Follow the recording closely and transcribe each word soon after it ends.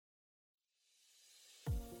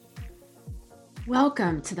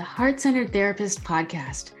Welcome to the Heart-Centered Therapist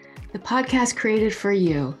podcast, the podcast created for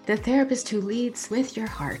you, the therapist who leads with your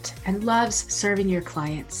heart and loves serving your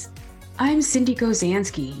clients. I'm Cindy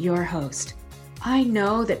Gozansky, your host. I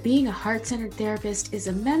know that being a heart-centered therapist is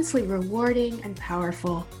immensely rewarding and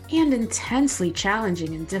powerful and intensely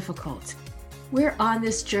challenging and difficult. We're on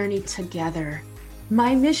this journey together.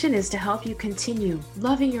 My mission is to help you continue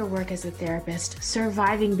loving your work as a therapist,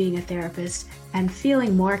 surviving being a therapist, and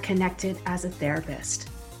feeling more connected as a therapist.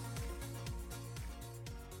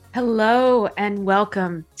 Hello, and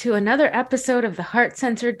welcome to another episode of the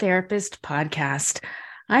Heart-Centered Therapist podcast.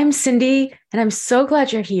 I'm Cindy, and I'm so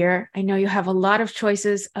glad you're here. I know you have a lot of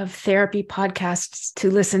choices of therapy podcasts to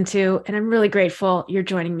listen to, and I'm really grateful you're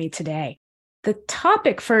joining me today. The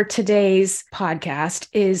topic for today's podcast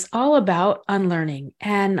is all about unlearning,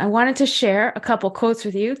 and I wanted to share a couple quotes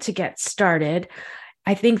with you to get started.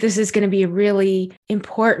 I think this is going to be a really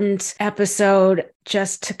important episode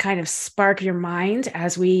just to kind of spark your mind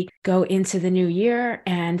as we go into the new year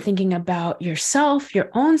and thinking about yourself,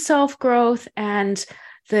 your own self-growth, and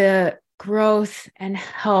the growth and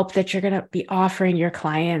help that you're going to be offering your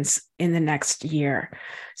clients in the next year.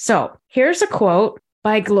 So here's a quote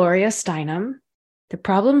by Gloria Steinem. The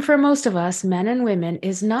problem for most of us, men and women,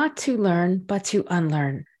 is not to learn, but to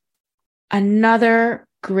unlearn. Another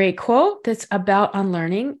great quote that's about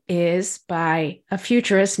unlearning is by a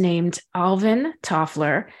futurist named Alvin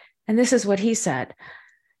Toffler. And this is what he said: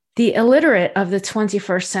 "The illiterate of the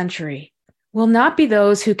 21st century will not be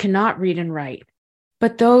those who cannot read and write,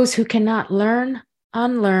 but those who cannot learn,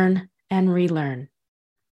 unlearn, and relearn."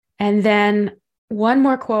 And then one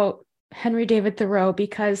more quote, Henry David Thoreau,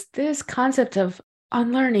 because this concept of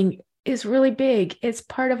unlearning is really big. It's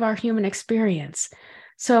part of our human experience.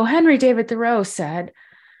 So Henry David Thoreau said,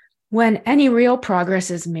 "When any real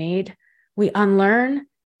progress is made, we unlearn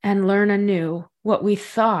and learn anew what we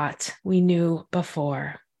thought we knew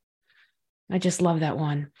before." I just love that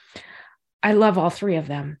one. I love all three of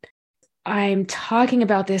them. I'm talking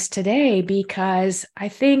about this today because I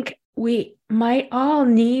think we might all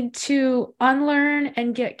need to unlearn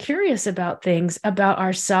and get curious about things about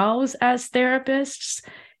ourselves as therapists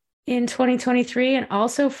in 2023 and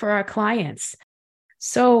also for our clients.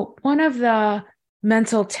 So one of the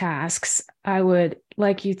mental tasks I would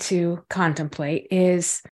like you to contemplate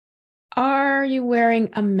is, are you wearing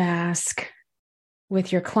a mask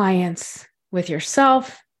with your clients, with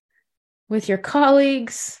yourself, with your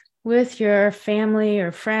colleagues, with your family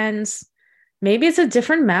or friends? Maybe it's a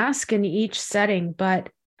different mask in each setting,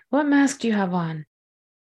 but what mask do you have on?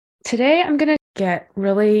 Today, I'm going to get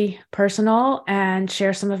really personal and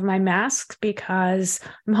share some of my masks because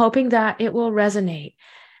I'm hoping that it will resonate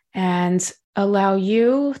and allow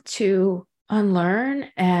you to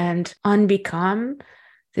unlearn and unbecome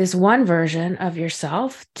this one version of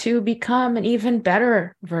yourself to become an even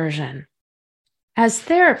better version. As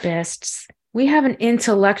therapists, we have an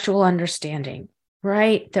intellectual understanding,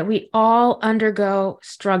 right? That we all undergo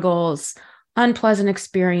struggles, unpleasant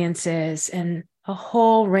experiences, and a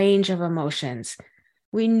whole range of emotions.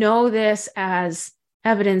 We know this as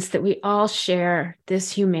evidence that we all share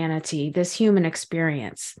this humanity, this human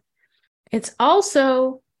experience. It's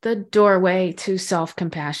also the doorway to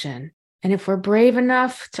self-compassion. And if we're brave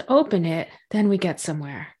enough to open it, then we get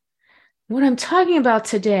somewhere. What I'm talking about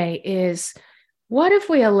today is, what if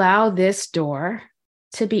we allow this door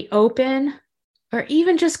to be open or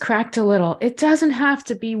even just cracked a little? It doesn't have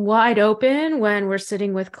to be wide open when we're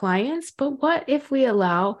sitting with clients, but what if we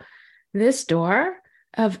allow this door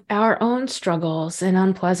of our own struggles and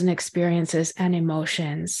unpleasant experiences and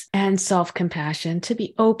emotions and self-compassion to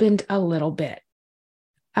be opened a little bit?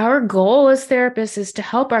 Our goal as therapists is to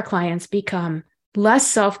help our clients become less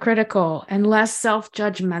self-critical and less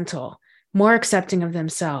self-judgmental, more accepting of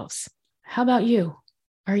themselves. How about you?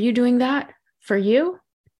 Are you doing that for you?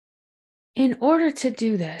 In order to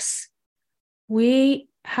do this, we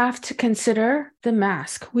have to consider the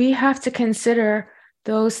mask. We have to consider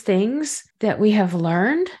those things that we have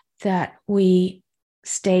learned, that we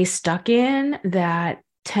stay stuck in, that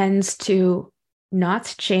tends to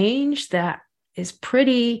not change, that is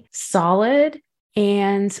pretty solid.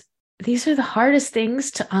 And these are the hardest things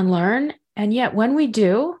to unlearn. And yet when we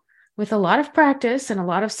do, with a lot of practice and a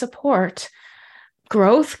lot of support,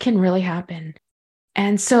 growth can really happen.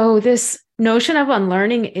 And so this notion of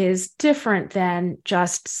unlearning is different than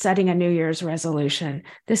just setting a New Year's resolution.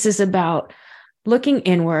 This is about looking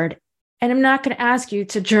inward. And I'm not going to ask you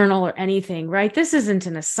to journal or anything, right? This isn't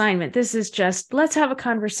an assignment. This is just, let's have a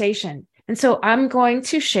conversation. And so I'm going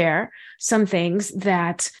to share some things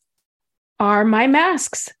that are my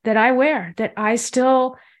masks that I wear, that I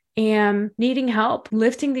still am needing help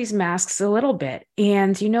lifting these masks a little bit.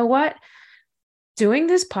 And you know what? Doing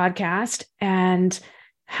this podcast and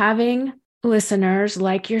having listeners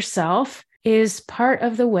like yourself is part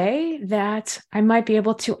of the way that I might be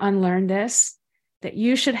able to unlearn this, that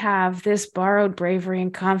you should have this borrowed bravery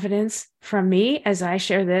and confidence from me as I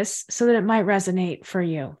share this so that it might resonate for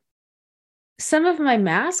you. Some of my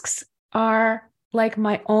masks are like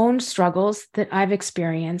my own struggles that I've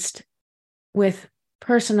experienced with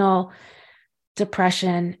personal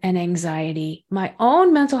depression and anxiety, my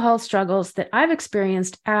own mental health struggles that I've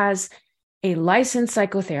experienced as a licensed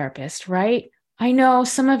psychotherapist, right? I know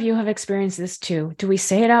some of you have experienced this too. Do we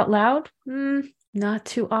say it out loud? Not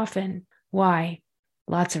too often. Why?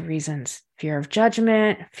 Lots of reasons. Fear of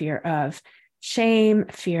judgment, fear of shame,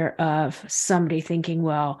 fear of somebody thinking,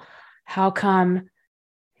 well, how come,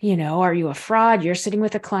 are you a fraud? You're sitting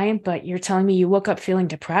with a client, but you're telling me you woke up feeling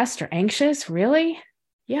depressed or anxious? Really?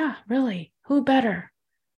 Yeah, really. Who better?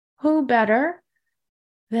 Who better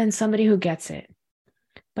than somebody who gets it?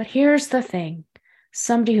 But here's the thing.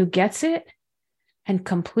 Somebody who gets it and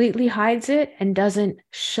completely hides it and doesn't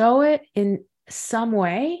show it in some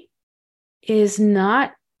way is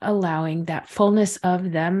not allowing that fullness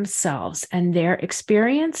of themselves and their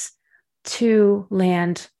experience to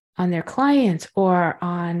land on their clients or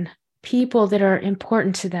on people that are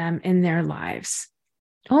important to them in their lives.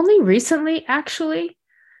 Only recently, actually,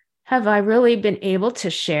 have I really been able to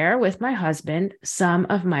share with my husband some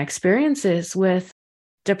of my experiences with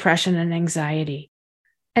depression and anxiety.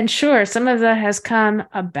 And sure, some of that has come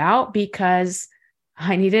about because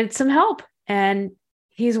I needed some help, and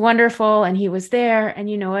he's wonderful and he was there, and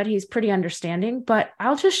you know what? He's pretty understanding, but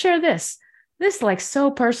I'll just share this like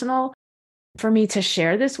so personal for me to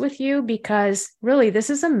share this with you because really this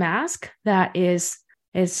is a mask that is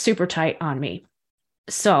super tight on me.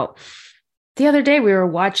 So the other day we were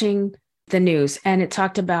watching the news and it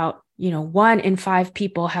talked about, 1 in 5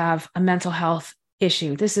 people have a mental health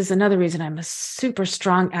issue. This is another reason I'm a super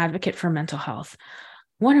strong advocate for mental health.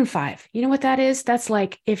 1 in 5. You know what that is? That's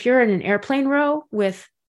like if you're in an airplane row with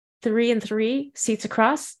 3 and 3 seats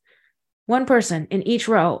across, one person in each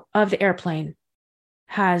row of the airplane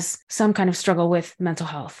has some kind of struggle with mental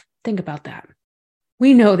health. Think about that.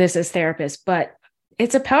 We know this as therapists, but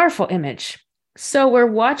it's a powerful image. So we're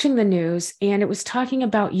watching the news and it was talking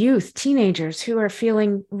about youth, teenagers who are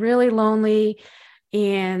feeling really lonely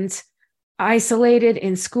and isolated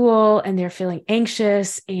in school, and they're feeling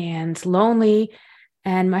anxious and lonely.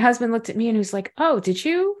 And my husband looked at me and he was like, oh, did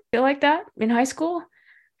you feel like that in high school?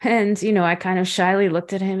 And, I kind of shyly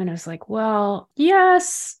looked at him and I was like, well,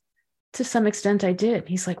 yes, to some extent I did.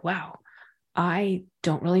 He's like, wow, I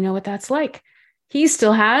don't really know what that's like. He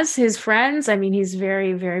still has his friends. I mean, he's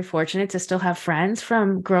very, very fortunate to still have friends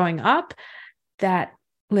from growing up that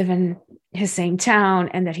live in his same town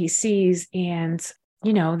and that he sees. And,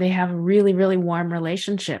 they have a really, really warm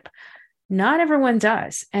relationship. Not everyone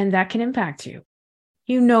does. And that can impact you.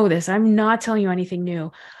 You know this. I'm not telling you anything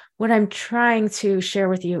new. What I'm trying to share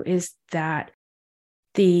with you is that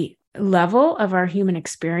the level of our human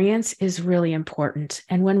experience is really important.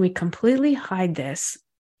 And when we completely hide this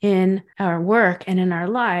in our work and in our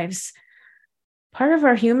lives, part of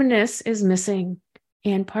our humanness is missing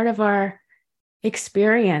and part of our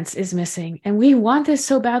experience is missing. And we want this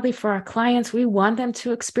so badly for our clients. We want them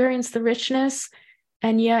to experience the richness,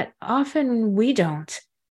 and yet often we don't.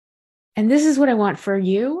 And this is what I want for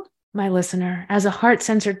you, my listener, as a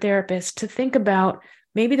heart-centered therapist, to think about.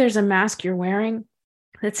 Maybe there's a mask you're wearing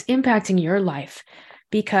that's impacting your life,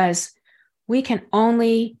 because we can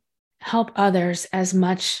only help others as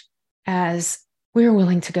much as we're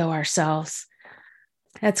willing to go ourselves.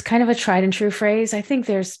 That's kind of a tried and true phrase. I think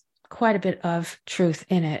there's quite a bit of truth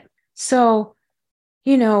in it. So,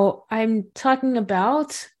 I'm talking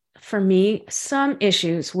about, for me, some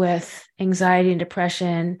issues with anxiety and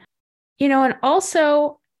depression, and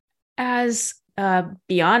also as a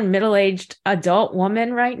beyond middle-aged adult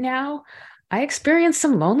woman right now, I experience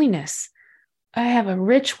some loneliness. I have a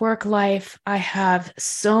rich work life. I have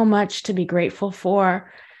so much to be grateful for.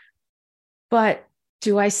 But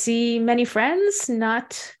do I see many friends?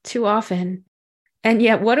 Not too often. And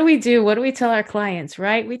yet, what do we do? What do we tell our clients,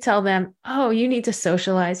 right? We tell them, oh, you need to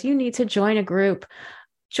socialize. You need to join a group,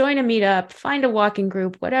 join a meetup, find a walking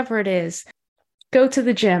group, whatever it is. Go to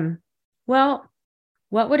the gym. Well,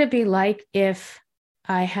 what would it be like if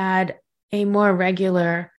I had a more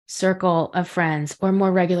regular circle of friends or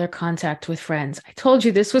more regular contact with friends? I told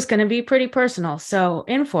you this was going to be pretty personal, so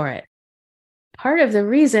in for it. Part of the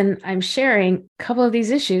reason I'm sharing a couple of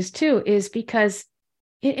these issues too is because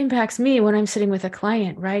it impacts me when I'm sitting with a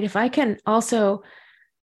client, right? If I can also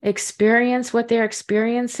experience what they're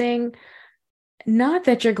experiencing. Not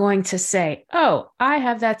that you're going to say, oh, I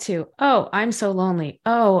have that too. Oh, I'm so lonely.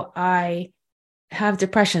 Oh, I have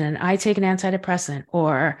depression and I take an antidepressant.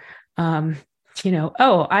 Or,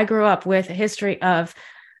 oh, I grew up with a history of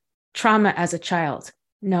trauma as a child.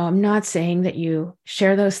 No, I'm not saying that you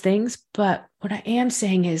share those things, but what I am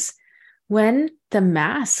saying is when the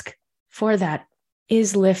mask for that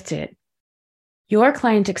is lifted, your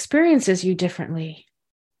client experiences you differently.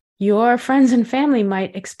 Your friends and family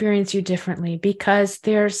might experience you differently because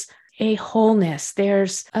there's a wholeness,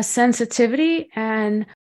 there's a sensitivity and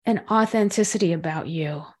an authenticity about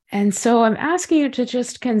you. And so I'm asking you to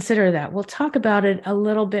just consider that. We'll talk about it a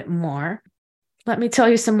little bit more. Let me tell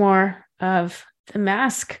you some more of the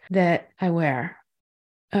mask that I wear.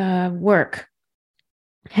 Work.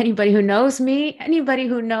 Anybody who knows me, anybody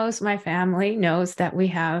who knows my family knows that we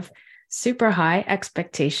have super high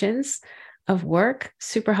expectations of work,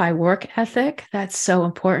 super high work ethic. That's so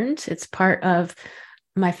important. It's part of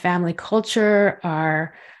my family culture,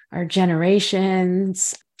 our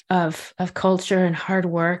generations of culture and hard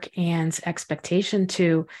work and expectation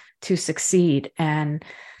to succeed. And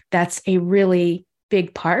that's a really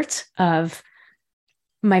big part of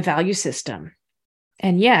my value system.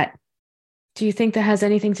 And yet, do you think that has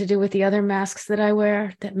anything to do with the other masks that I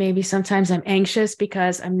wear? That maybe sometimes I'm anxious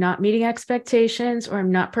because I'm not meeting expectations, or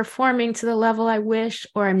I'm not performing to the level I wish,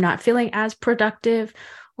 or I'm not feeling as productive,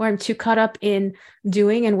 or I'm too caught up in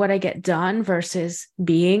doing and what I get done versus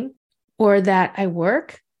being, or that I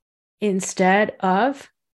work instead of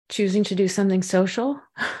choosing to do something social?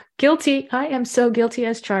 Guilty. I am so guilty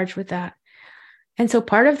as charged with that. And so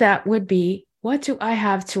part of that would be, what do I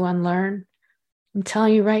have to unlearn? I'm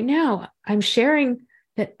telling you right now, I'm sharing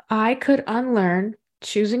that I could unlearn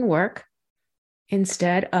choosing work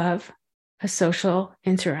instead of a social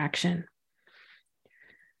interaction.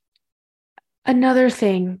 Another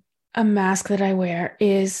thing, a mask that I wear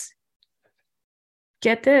is,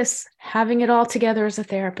 get this, having it all together as a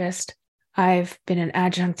therapist. I've been an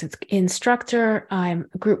adjunct instructor. I'm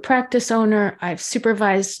a group practice owner. I've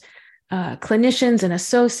supervised clinicians and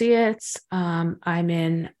associates. I'm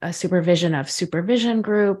in a supervision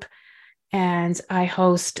group, and I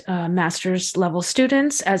host master's level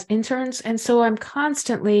students as interns. And so I'm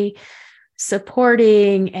constantly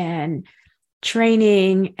supporting and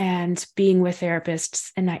training and being with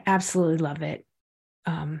therapists, and I absolutely love it.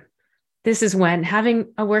 This is when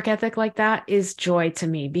having a work ethic like that is joy to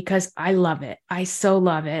me, because I love it. I so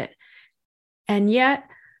love it. And yet,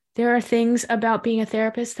 there are things about being a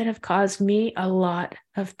therapist that have caused me a lot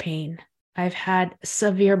of pain. I've had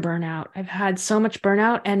severe burnout. I've had so much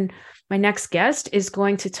burnout, and my next guest is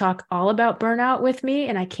going to talk all about burnout with me,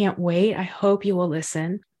 and I can't wait. I hope you will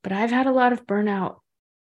listen. But I've had a lot of burnout.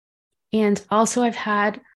 And also I've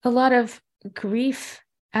had a lot of grief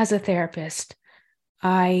as a therapist.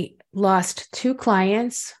 I lost 2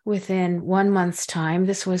 clients within 1 month's time.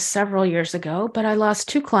 This was several years ago, but I lost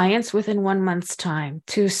 2 clients within 1 month's time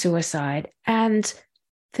to suicide. And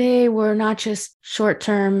they were not just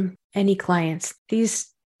short-term any clients.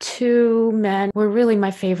 These 2 men were really my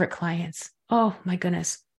favorite clients. Oh my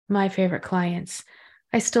goodness, my favorite clients.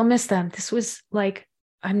 I still miss them. This was like,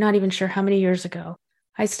 I'm not even sure how many years ago.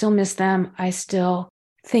 I still miss them. I still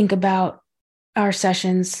think about our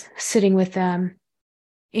sessions, sitting with them.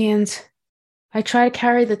 And I try to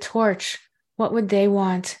carry the torch. What would they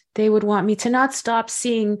want? They would want me to not stop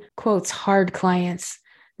seeing, quotes, hard clients,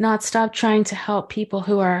 not stop trying to help people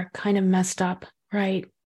who are kind of messed up, right?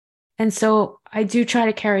 And so I do try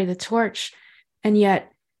to carry the torch. And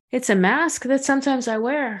yet it's a mask that sometimes I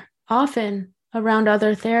wear. Often around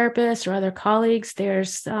other therapists or other colleagues,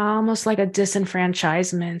 there's almost like a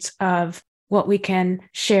disenfranchisement of what we can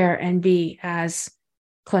share and be as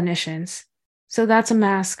clinicians. So that's a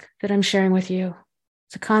mask that I'm sharing with you.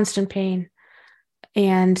 It's a constant pain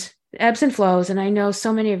and ebbs and flows. And I know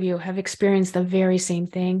so many of you have experienced the very same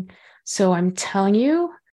thing. So I'm telling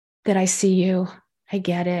you that I see you. I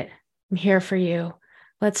get it. I'm here for you.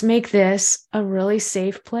 Let's make this a really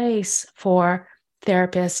safe place for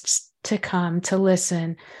therapists to come, to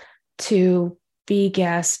listen, to be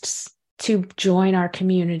guests, to join our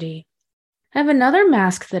community. I have another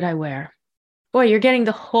mask that I wear. Boy, you're getting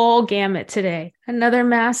the whole gamut today. Another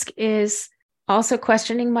mask is also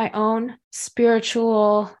questioning my own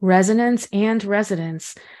spiritual resonance and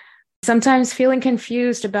residence. Sometimes feeling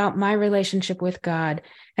confused about my relationship with God.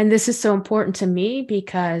 And this is so important to me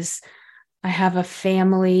because I have a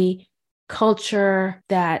family culture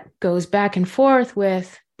that goes back and forth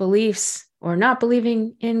with beliefs or not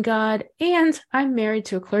believing in God. And I'm married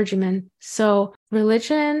to a clergyman. So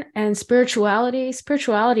religion and spirituality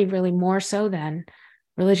really more so than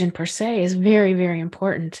religion per se, is very, very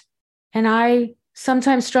important. And I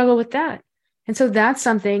sometimes struggle with that. And so that's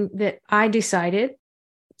something that I decided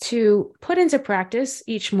to put into practice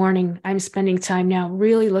each morning. I'm spending time now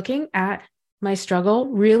really looking at my struggle,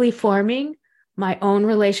 really forming my own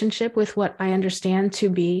relationship with what I understand to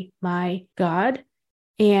be my God.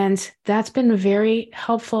 And that's been a very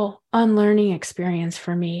helpful unlearning experience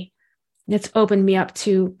for me. It's opened me up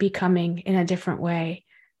to becoming in a different way.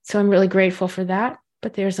 So I'm really grateful for that.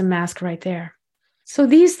 But there's a mask right there. So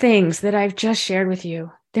these things that I've just shared with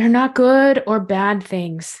you, they're not good or bad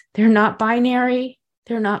things. They're not binary.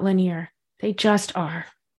 They're not linear. They just are.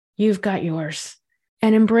 You've got yours.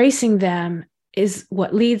 And embracing them is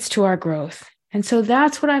what leads to our growth. And so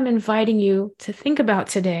that's what I'm inviting you to think about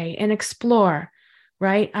today and explore.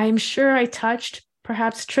 Right? I'm sure I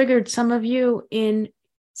perhaps triggered some of you in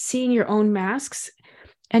seeing your own masks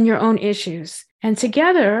and your own issues. And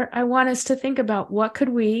together, I want us to think about what could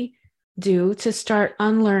we do to start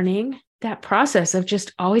unlearning that process of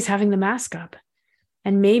just always having the mask up.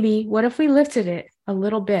 And maybe what if we lifted it a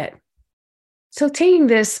little bit? So taking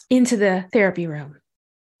this into the therapy room.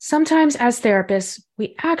 Sometimes as therapists,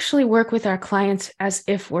 we actually work with our clients as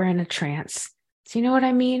if we're in a trance. Do you know what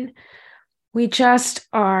I mean? We just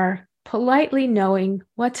are politely knowing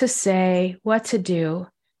what to say, what to do.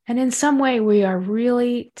 And in some way, we are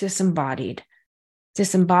really disembodied.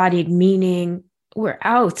 Disembodied meaning we're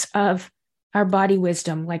out of our body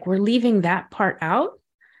wisdom, like we're leaving that part out.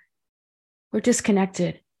 We're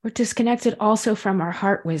disconnected. We're disconnected also from our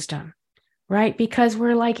heart wisdom, right? Because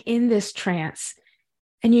we're like in this trance.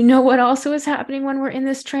 And you know what also is happening when we're in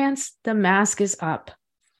this trance? The mask is up.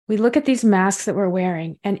 We look at these masks that we're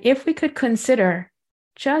wearing, and if we could consider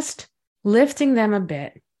just lifting them a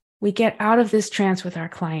bit, we get out of this trance with our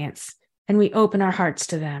clients and we open our hearts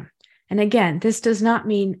to them. And again, this does not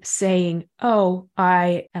mean saying, oh,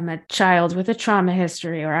 I am a child with a trauma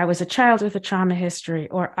history, or I was a child with a trauma history,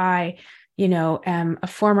 or I, am a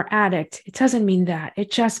former addict. It doesn't mean that.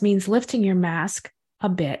 It just means lifting your mask a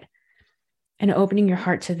bit and opening your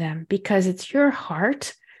heart to them, because it's your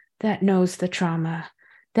heart that knows the trauma,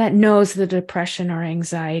 that knows the depression or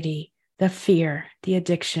anxiety, the fear, the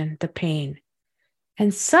addiction, the pain.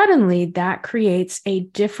 And suddenly that creates a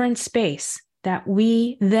different space that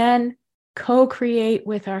we then co-create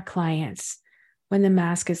with our clients when the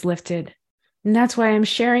mask is lifted. And that's why I'm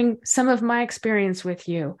sharing some of my experience with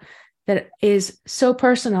you that is so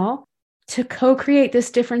personal, to co-create this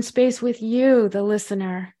different space with you, the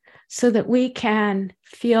listener, so that we can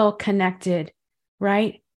feel connected,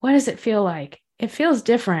 right? What does it feel like? It feels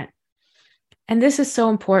different. And this is so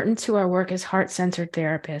important to our work as heart-centered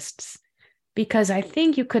therapists, because I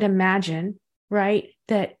think you could imagine, right,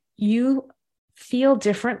 that you feel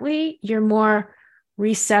differently. You're more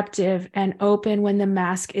receptive and open when the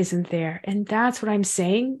mask isn't there. And that's what I'm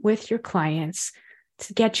saying with your clients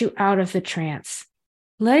to get you out of the trance.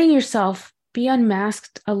 Letting yourself be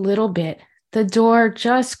unmasked a little bit, the door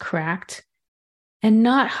just cracked, and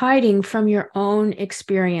not hiding from your own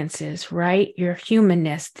experiences, right? Your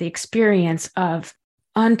humanness, the experience of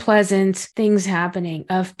unpleasant things happening,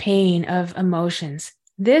 of pain, of emotions.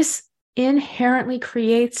 This inherently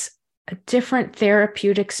creates a different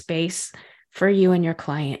therapeutic space for you and your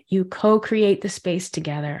client. You co-create the space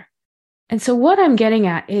together. And so what I'm getting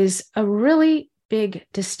at is a really big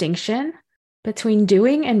distinction between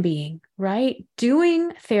doing and being, right?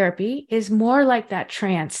 Doing therapy is more like that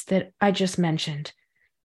trance that I just mentioned.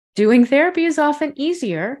 Doing therapy is often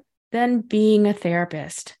easier than being a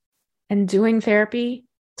therapist. And doing therapy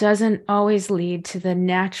doesn't always lead to the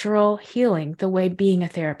natural healing the way being a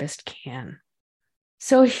therapist can.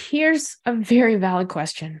 So here's a very valid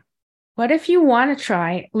question. What if you want to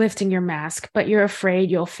try lifting your mask, but you're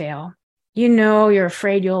afraid you'll fail? You're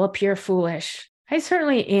afraid you'll appear foolish. I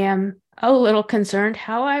certainly am a little concerned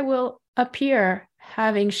how I will appear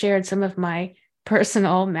having shared some of my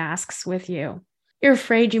personal masks with you. You're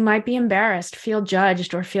afraid you might be embarrassed, feel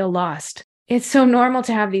judged, or feel lost. It's so normal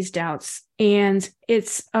to have these doubts, and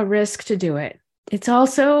it's a risk to do it. It's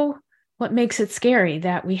also what makes it scary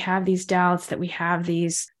that we have these doubts, that we have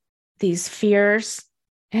these fears,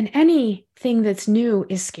 and anything that's new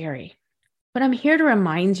is scary. But I'm here to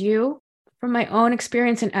remind you from my own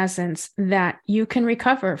experience and essence that you can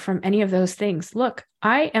recover from any of those things. Look,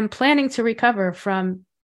 I am planning to recover from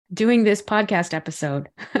doing this podcast episode.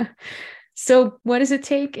 So what does it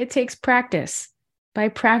take? It takes practice. By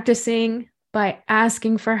practicing, by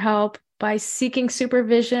asking for help, by seeking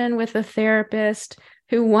supervision with a therapist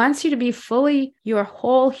who wants you to be fully your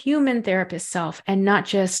whole human therapist self and not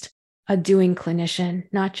just a doing clinician,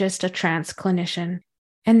 not just a trance clinician.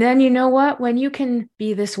 And then you know what? When you can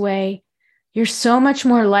be this way, you're so much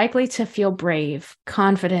more likely to feel brave,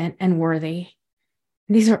 confident, and worthy.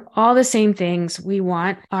 These are all the same things we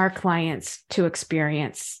want our clients to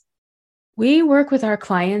experience. We work with our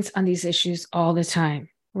clients on these issues all the time,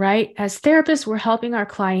 right? As therapists, we're helping our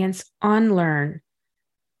clients unlearn.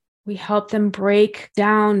 We help them break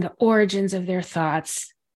down the origins of their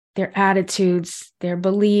thoughts, their attitudes, their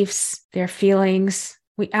beliefs, their feelings.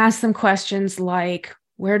 We ask them questions like,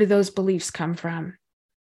 where do those beliefs come from?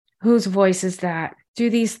 Whose voice is that?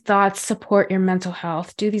 Do these thoughts support your mental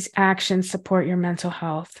health? Do these actions support your mental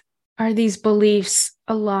health? Are these beliefs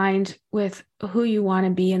aligned with who you want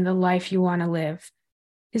to be and the life you want to live?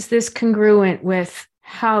 Is this congruent with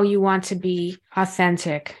how you want to be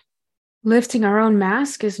authentic? Lifting our own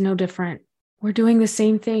mask is no different. We're doing the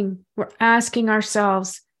same thing. We're asking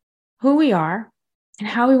ourselves who we are and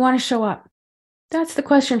how we want to show up. That's the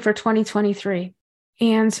question for 2023.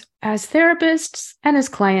 And as therapists and as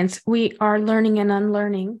clients, we are learning and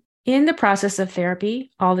unlearning in the process of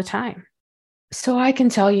therapy all the time. So I can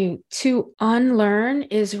tell you, to unlearn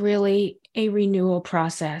is really a renewal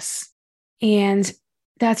process. And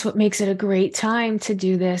that's what makes it a great time to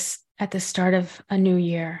do this at the start of a new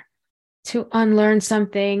year. To unlearn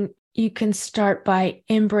something, you can start by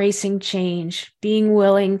embracing change, being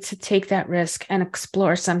willing to take that risk and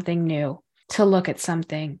explore something new, to look at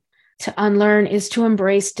something. To unlearn is to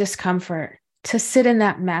embrace discomfort, to sit in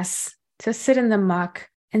that mess, to sit in the muck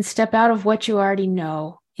and step out of what you already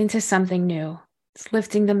know into something new. It's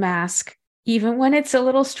lifting the mask, even when it's a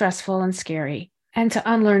little stressful and scary. And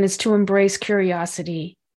to unlearn is to embrace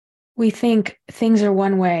curiosity. We think things are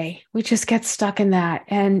one way. We just get stuck in that.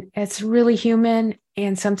 And it's really human.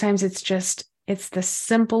 And sometimes it's the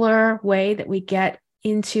simpler way that we get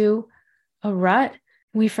into a rut.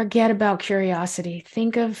 We forget about curiosity.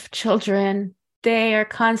 Think of children. They are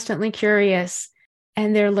constantly curious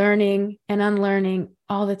and they're learning and unlearning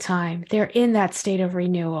all the time. They're in that state of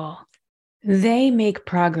renewal. They make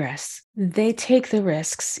progress. They take the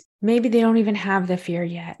risks. Maybe they don't even have the fear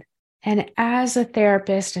yet. And as a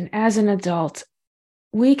therapist and as an adult,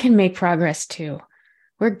 we can make progress too.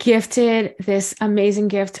 We're gifted this amazing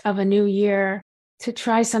gift of a new year to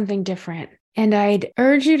try something different. And I'd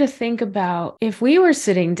urge you to think about if we were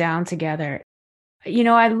sitting down together.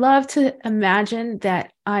 I love to imagine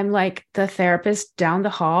that I'm like the therapist down the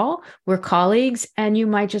hall. We're colleagues, and you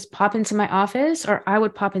might just pop into my office, or I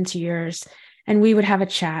would pop into yours, and we would have a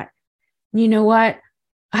chat. You know what?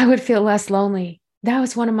 I would feel less lonely. That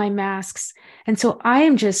was one of my masks. And so I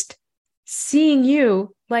am just seeing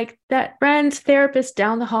you like that friend therapist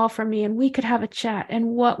down the hall from me, and we could have a chat. And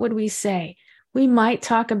what would we say? We might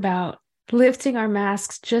talk about lifting our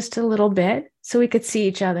masks just a little bit so we could see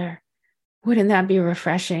each other. Wouldn't that be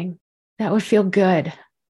refreshing? That would feel good.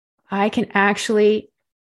 I can actually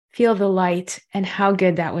feel the light and how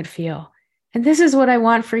good that would feel. And this is what I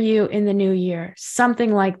want for you in the new year,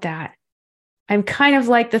 something like that. I'm kind of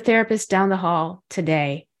like the therapist down the hall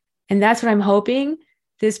today. And that's what I'm hoping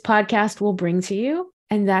this podcast will bring to you,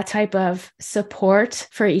 and that type of support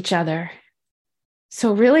for each other.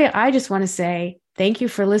 So really, I just want to say thank you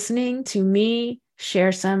for listening to me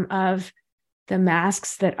share some of the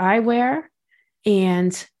masks that I wear.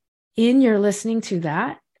 And in your listening to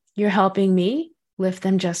that, you're helping me lift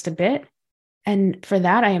them just a bit. And for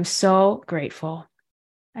that, I am so grateful.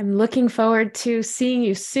 I'm looking forward to seeing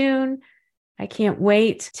you soon. I can't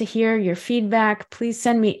wait to hear your feedback. Please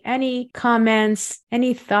send me any comments,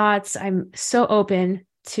 any thoughts. I'm so open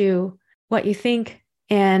to what you think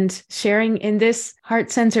and sharing in this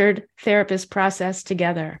heart-centered therapist process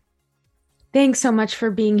together. Thanks so much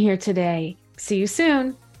for being here today. See you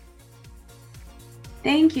soon.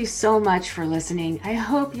 Thank you so much for listening. I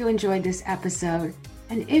hope you enjoyed this episode.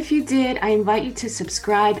 And if you did, I invite you to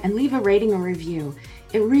subscribe and leave a rating or review.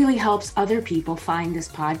 It really helps other people find this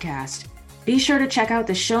podcast. Be sure to check out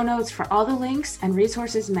the show notes for all the links and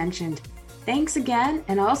resources mentioned. Thanks again,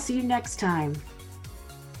 and I'll see you next time.